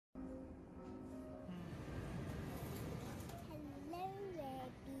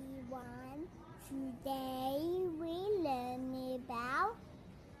Today we learn about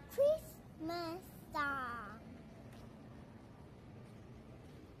Christmas song.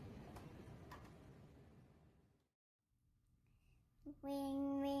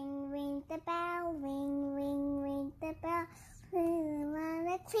 Ring, ring, ring the bell, ring, ring, ring the bell. With the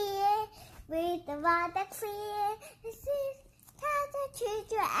water clear, with the water clear. This is the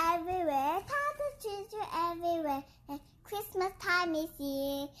children everywhere, the children everywhere. And Christmas time is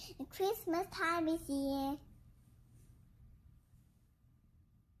here, and Christmas time is here.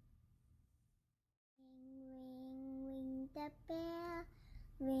 Ring, ring, ring the bell,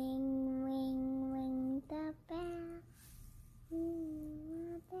 ring, ring, ring the bell.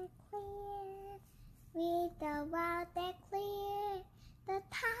 Water clear, with the water clear. The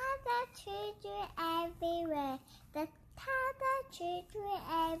children everywhere, the children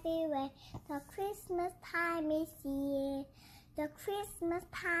everywhere. The Christmas time is here, the Christmas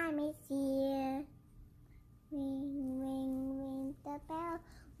time is here. Ring, ring, ring the bell,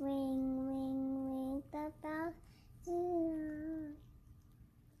 ring, ring, ring the bell.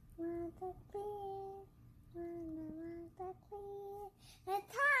 Water clear, water clear. The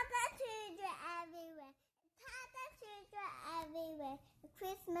children everywhere, the children everywhere. The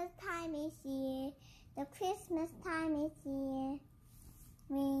Christmas time is here, the Christmas time is here.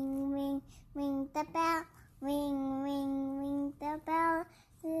 Ring, ring, ring the bell, ring, ring, ring the bell.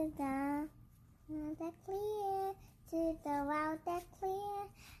 To the water clear, to the water clear.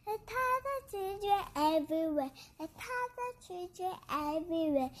 The children everywhere, the children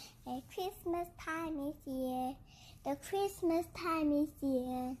everywhere. The Christmas time is here, the Christmas time is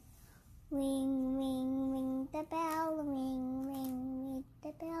here. Ring, ring, ring the bell, ring, ring, ring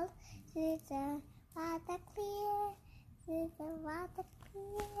the bell. To the water clear, to the water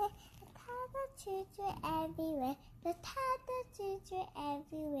clear. The children everywhere, the children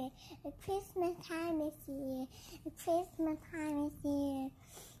everywhere. The Christmas time is here, the Christmas time is here.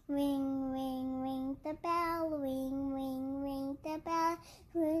 Ring, ring, ring the bell, ring, ring, ring the bell.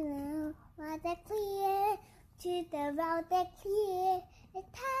 To the water clear, to the water clear. The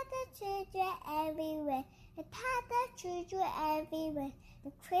children everywhere, the children everywhere.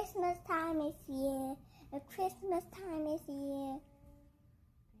 The Christmas time is here, the Christmas time is here.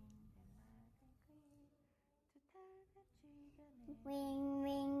 Ring,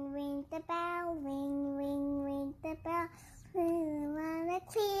 ring, ring the bell, ring, ring, ring the bell. With the water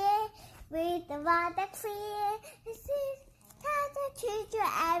clear, with the water clear. This is the children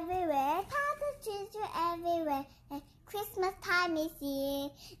everywhere, the children everywhere. And Christmas time is here,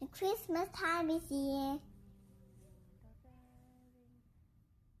 and Christmas time is here.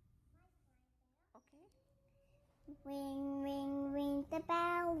 Ring, ring, ring the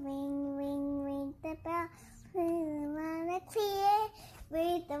bell, ring, ring, ring the bell. With the water clear,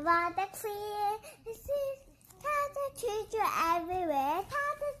 with the water clear. This is the children everywhere,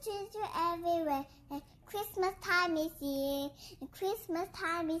 the children everywhere. And Christmas time is here, and Christmas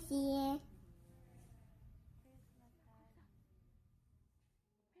time is here.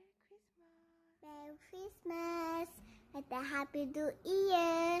 Merry Christmas and a Happy New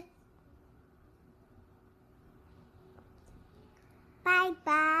Year. Bye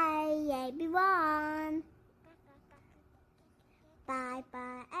bye everyone. Bye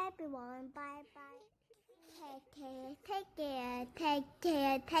bye everyone. Bye bye. Take care, take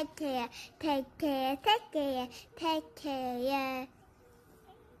care, take care, take care, take care, take care, take care, yeah.